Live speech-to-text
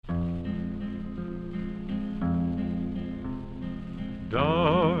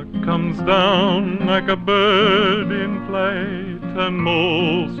Dark comes down like a bird in flight, and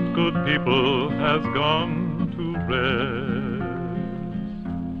most good people has gone to rest.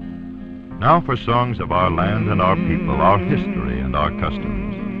 Now for songs of our land and our people, our history and our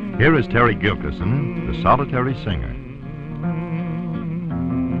customs. Here is Terry Gilyson, the solitary singer.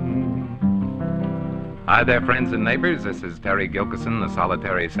 Hi there, friends and neighbors. This is Terry Gilyson, the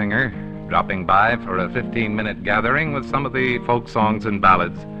solitary singer, dropping by for a 15-minute gathering with some of the folk songs and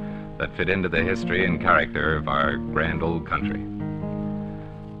ballads that fit into the history and character of our grand old country.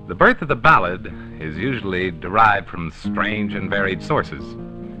 The birth of the ballad is usually derived from strange and varied sources.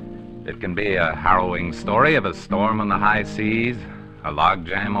 It can be a harrowing story of a storm on the high seas, a log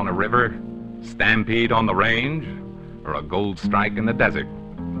jam on a river, stampede on the range, or a gold strike in the desert,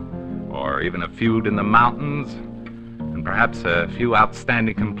 or even a feud in the mountains, and perhaps a few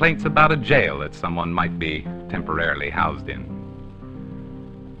outstanding complaints about a jail that someone might be temporarily housed in.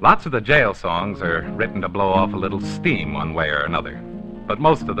 Lots of the jail songs are written to blow off a little steam one way or another, but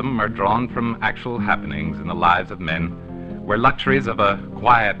most of them are drawn from actual happenings in the lives of men where luxuries of a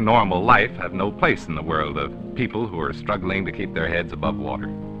quiet, normal life have no place in the world of people who are struggling to keep their heads above water.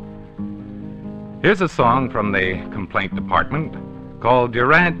 Here's a song from the complaint department called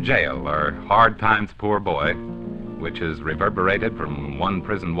Durant Jail, or Hard Times Poor Boy, which has reverberated from one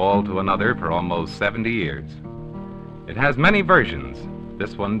prison wall to another for almost 70 years. It has many versions,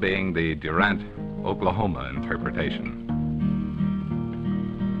 this one being the Durant, Oklahoma interpretation.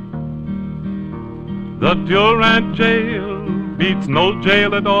 The Durant jail beats no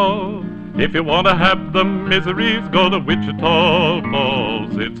jail at all. If you want to have the miseries, go to Wichita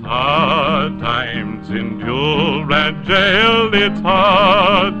Falls. It's hard times in Durant jail. It's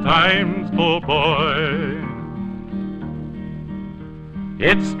hard times, poor boy.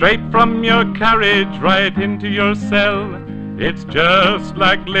 It's straight from your carriage right into your cell. It's just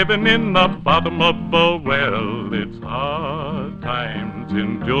like living in the bottom of a well. It's hard times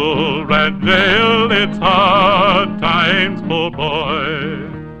in Durant jail. It's hard times, poor boy.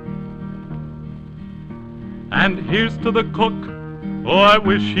 And here's to the cook, oh, I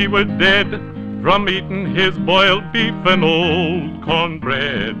wish he were dead, from eating his boiled beef and old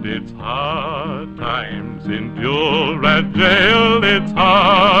cornbread. It's hard times in Durant jail. It's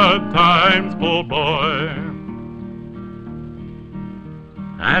hard times, poor boy.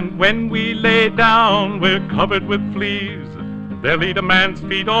 And when we lay down, we're covered with fleas. They'll eat a man's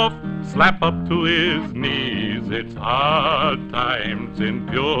feet off, slap up to his knees. It's hard times in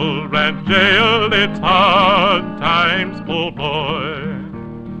Durant jail. It's hard times, poor boy.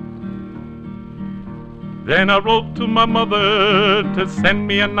 Then I wrote to my mother to send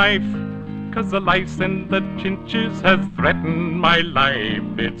me a knife, 'cause the lice and the chinches has threatened my life.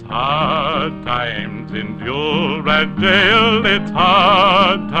 It's hard times in Durant jail. It's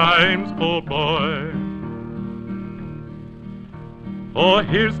hard times, poor boy. Oh,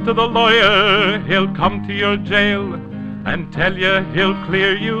 here's to the lawyer, he'll come to your jail and tell you he'll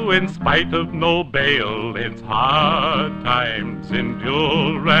clear you in spite of no bail. It's hard times in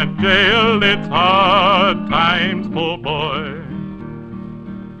Durant jail. It's hard times, poor boy.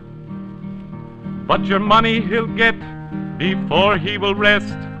 But your money he'll get before he will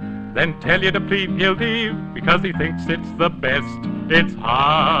rest, then tell you to plead guilty because he thinks it's the best. It's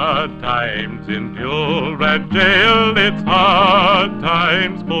hard times in Durant jail. It's hard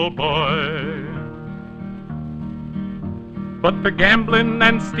times, poor boy. But for gambling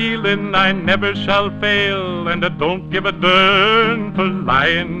and stealing I never shall fail, and I don't give a darn for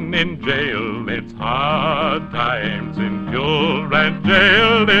lying in jail. It's hard times in Durant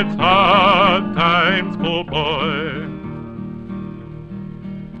jail. It's hard times, poor boy.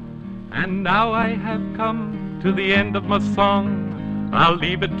 And now I have come to the end of my song. I'll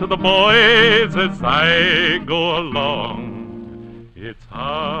leave it to the boys as I go along. It's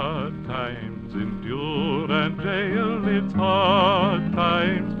hard times in Durant jail. It's hard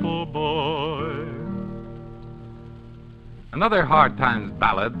times, poor boy. Another hard times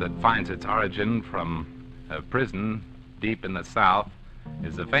ballad that finds its origin from a prison deep in the South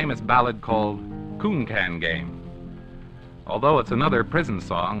is the famous ballad called Coon Can Game. Although it's another prison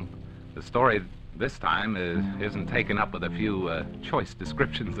song, the story this time isn't taken up with a few choice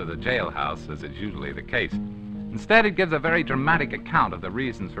descriptions of the jailhouse, as is usually the case. Instead, it gives a very dramatic account of the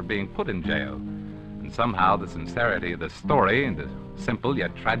reasons for being put in jail. And somehow the sincerity of the story and the simple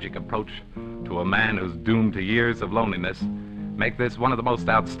yet tragic approach to a man who's doomed to years of loneliness make this one of the most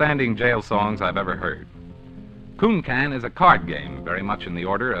outstanding jail songs I've ever heard. Coon Can is a card game, very much in the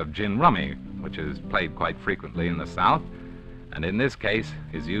order of gin rummy, which is played quite frequently in the South, and in this case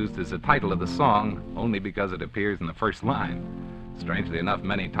is used as the title of the song only because it appears in the first line. Strangely enough,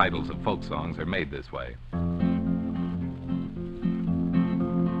 many titles of folk songs are made this way.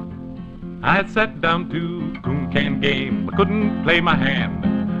 I sat down to coon can game, but couldn't play my hand.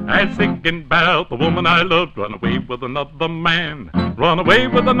 I was thinking about the woman I loved, run away with another man. Run away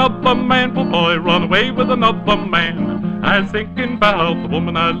with another man, poor boy, run away with another man. I was thinking about the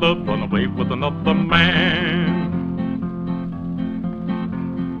woman I loved, run away with another man.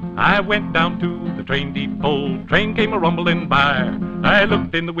 I went down to the train depot, train came a-rumbling by. I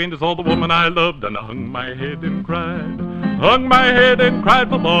looked in the window, saw the woman I loved, and I hung my head and cried. Hung my head and cried,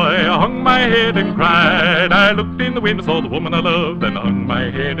 poor boy, I hung my head and cried. I looked in the window, saw the woman I loved, and I hung my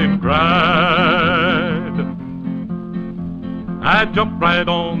head and cried. I jumped right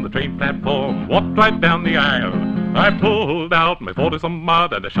on the train platform, walked right down the aisle. I pulled out my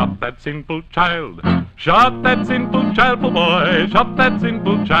 40-some-odd and I shot that sinful child. Shot that sinful child, poor boy, shot that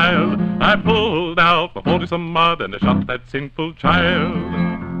sinful child. I pulled out my 40-some-odd and I shot that sinful child.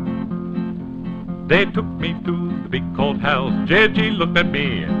 They took me to the big courthouse, Judge, he looked at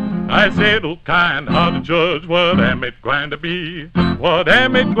me. I said, oh kind-hearted judge, what am it going to be? What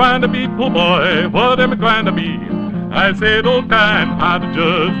am it going to be, poor boy, what am it going to be? I said, oh kind-hearted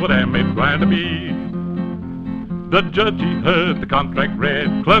judge, what am it going to be? The judge, he heard the contract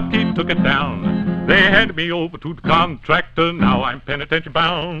read, clerk, he took it down. They handed me over to the contractor, now I'm penitentiary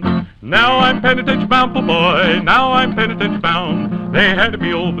bound. Now I'm penitentiary bound, poor boy, now I'm penitentiary bound. They handed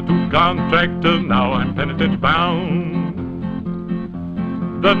me over to the contractor, now I'm penitentiary bound.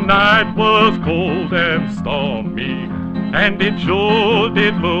 The night was cold and stormy, and it sure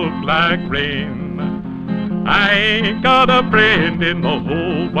did look like rain. I ain't got a friend in the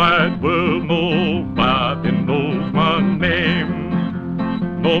whole wide world, nobody knows my name.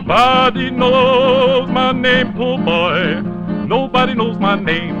 Nobody knows my name, poor boy, nobody knows my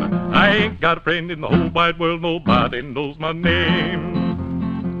name. I ain't got a friend in the whole wide world, nobody knows my name.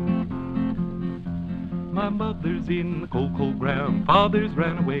 My mother's in the cold, cold ground, father's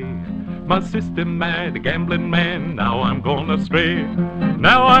ran away. My sister married a gambling man, now I'm gonna stray.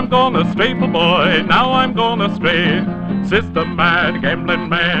 Now I'm gonna stray, poor boy, now I'm gonna stray. Sister married a gambling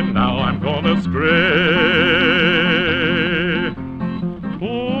man, now I'm gonna stray. Oh,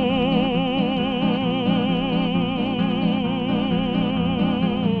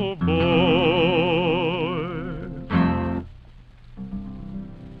 boy.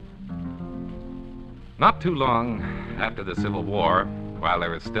 Not too long after the Civil War, while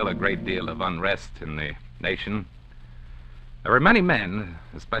there was still a great deal of unrest in the nation, there were many men,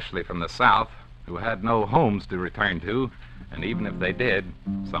 especially from the South, who had no homes to return to, and even if they did,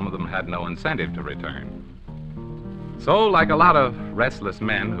 some of them had no incentive to return. So, like a lot of restless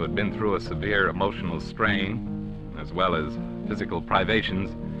men who had been through a severe emotional strain, as well as physical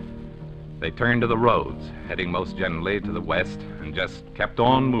privations, they turned to the roads, heading most generally to the west, and just kept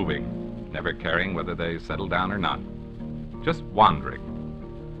on moving, never caring whether they settled down or not. Just wandering.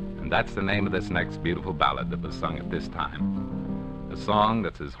 And that's the name of this next beautiful ballad that was sung at this time. A song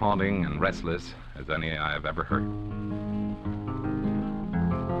that's as haunting and restless as any I have ever heard.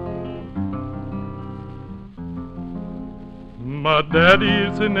 My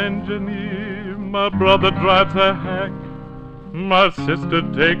daddy's an engineer, my brother drives a hack, my sister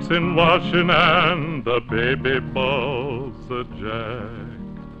takes in washing, and the baby boy's a jack.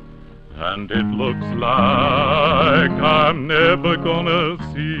 And it looks like I'm never gonna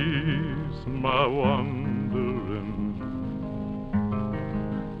cease my wandering.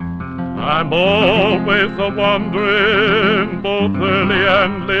 I'm always a-wandering, both early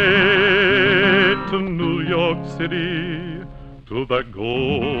and late, to New York City, to the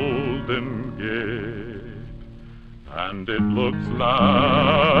Golden Gate. And it looks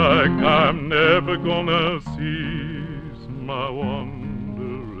like I'm never gonna cease my wandering.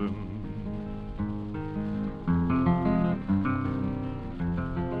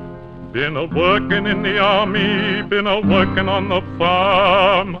 Been a-working in the army, been a-working on the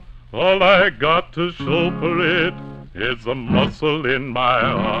farm. All I got to show for it is a muscle in my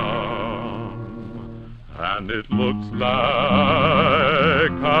arm. And it looks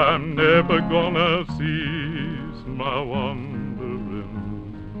like I'm never gonna cease my wandering.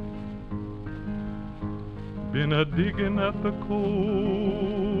 Been a-digging at the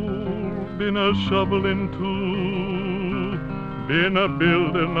coal, been a-shoveling too, been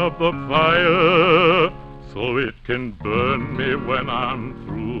a-building up the fire so it can burn me when I'm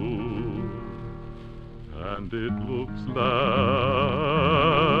through. And it looks like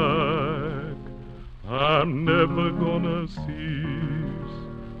I'm never gonna cease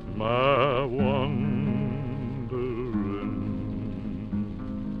my wandering.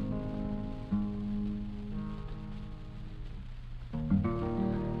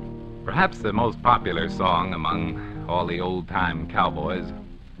 Perhaps the most popular song among all the old-time cowboys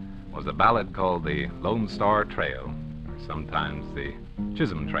was a ballad called the Lone Star Trail, or sometimes the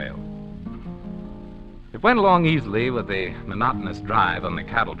Chisholm Trail. It went along easily with the monotonous drive on the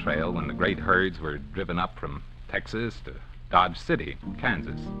cattle trail when the great herds were driven up from Texas to Dodge City,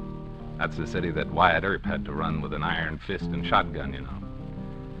 Kansas. That's the city that Wyatt Earp had to run with an iron fist and shotgun, you know.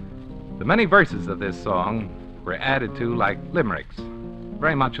 The many verses of this song were added to like limericks,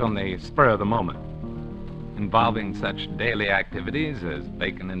 very much on the spur of the moment, involving such daily activities as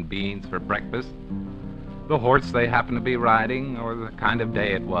bacon and beans for breakfast, the horse they happened to be riding, or the kind of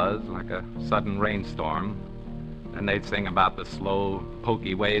day it was, like a sudden rainstorm. And they'd sing about the slow,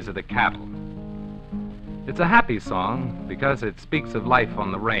 pokey ways of the cattle. It's a happy song because it speaks of life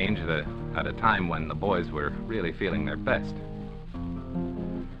on the range at a time when the boys were really feeling their best.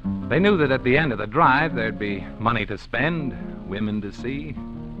 They knew that at the end of the drive there'd be money to spend, women to see,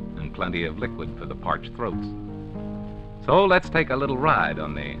 and plenty of liquid for the parched throats. So let's take a little ride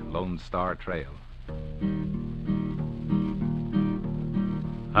on the Lone Star Trail.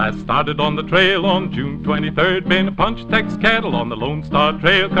 I started on the trail on June 23rd, been a punch Tex cattle on the Lone Star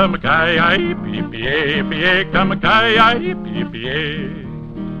Trail. Come-a-kai-I-P-P-A, come-a-kai-I-P-P-A.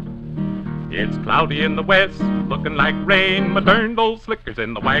 It's cloudy in the west, looking like rain. Ma turned those slickers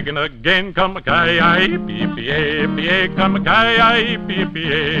in the wagon again. Come-a-kai-I-P-P-A,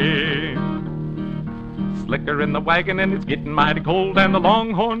 come-a-kai-I-P-P-A. Slicker in the wagon and it's getting mighty cold, and the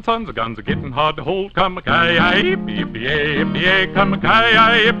longhorn sons of guns are getting hard to hold. Come-a-kai-I-P-P-A,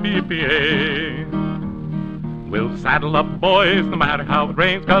 come-a-kai-I-P-P-A. We'll saddle up, boys, no matter how it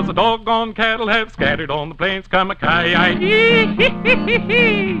rains, 'cause the doggone cattle have scattered on the plains.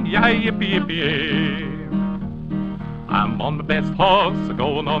 Come-a-kai-I-P-P-A. I'm on the best horse,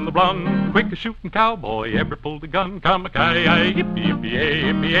 going on the run, quick as shooting cowboy, ever pulled a gun.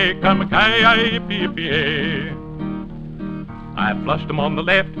 Come-a-kai-I-P-P-A, come-a-kai-I-P-P-A. I flushed him on the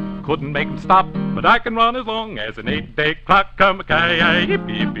left, couldn't make him stop, but I can run as long as an 8-day clock.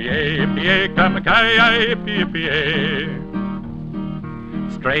 Come-a-kai-I-P-P-A, come-a-kai-I-P-P-A.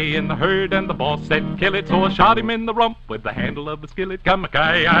 Stray in the herd and the boss said kill it, so I shot him in the rump with the handle of the skillet.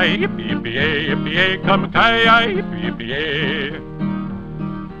 Come-a-kai-I-P-P-A, come-a-kai-I-P-P-A.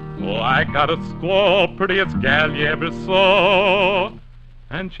 Oh, I got a squaw, prettiest gal you ever saw,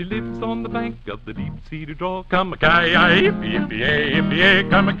 and she lives on the bank of the deep cedar draw. Come-a-kai-I-P-P-A,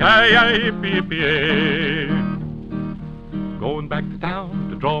 come-a-kai-I-P-P-A. Going back to town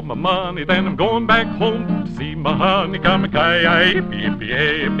to draw my money, then I'm going back home to see my honey.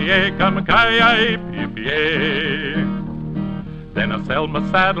 Come-a-kai-I-P-P-A, come-a-kai-I-P-P-A. Then I sell my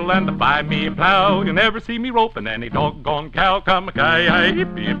saddle and I buy me a plow. You'll never see me roping any doggone cow.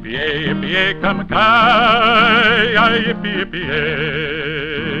 Come-a-kai-I-P-P-A, come-a-kai-I-P-P-A.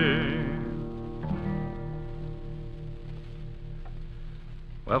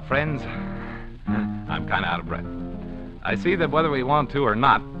 Well, friends, I'm kind of out of breath. I see that whether we want to or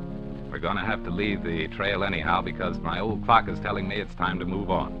not, we're going to have to leave the trail anyhow, because my old clock is telling me it's time to move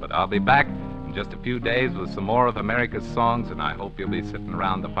on. But I'll be back in just a few days with some more of America's songs, and I hope you'll be sitting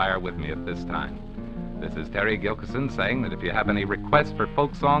around the fire with me at this time. This is Terry Gilkyson saying that if you have any requests for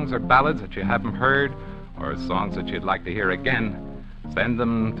folk songs or ballads that you haven't heard, or songs that you'd like to hear again, send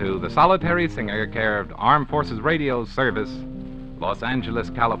them to the Solitary Singer, care of Armed Forces Radio Service, Los Angeles,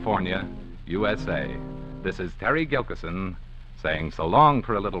 California, USA. This is Terry Gilkyson saying so long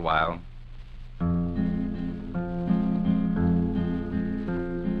for a little while.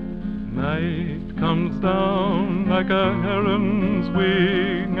 Night comes down like a heron's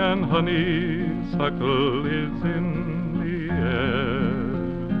wing, and honeysuckle is in the air.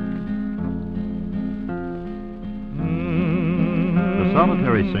 The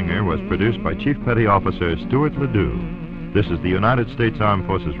Solitary Singer was produced by Chief Petty Officer Stuart Ledoux. This is the United States Armed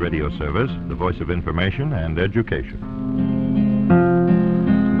Forces Radio Service, the voice of information and education.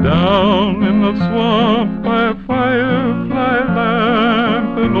 Down in the swamp by a firefly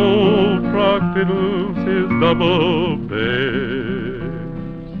lamp, an old frog fiddles his double bass.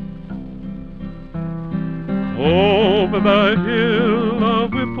 Over the hill a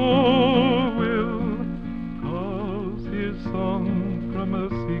whippoorwill calls his song from a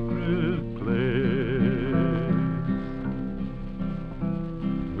secret place.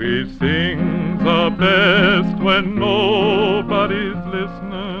 We sing our best when nobody's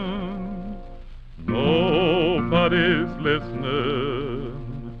listening, nobody's listening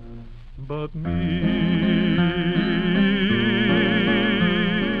but me.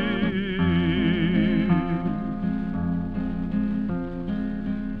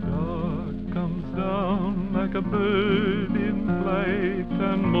 Dark comes down like a bird in flight,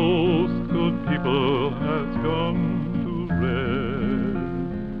 and most good people has gone to rest.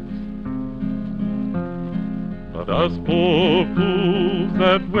 But us poor fools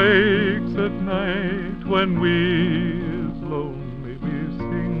that wakes at night, when we is lonely, we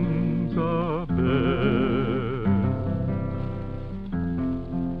sings our best.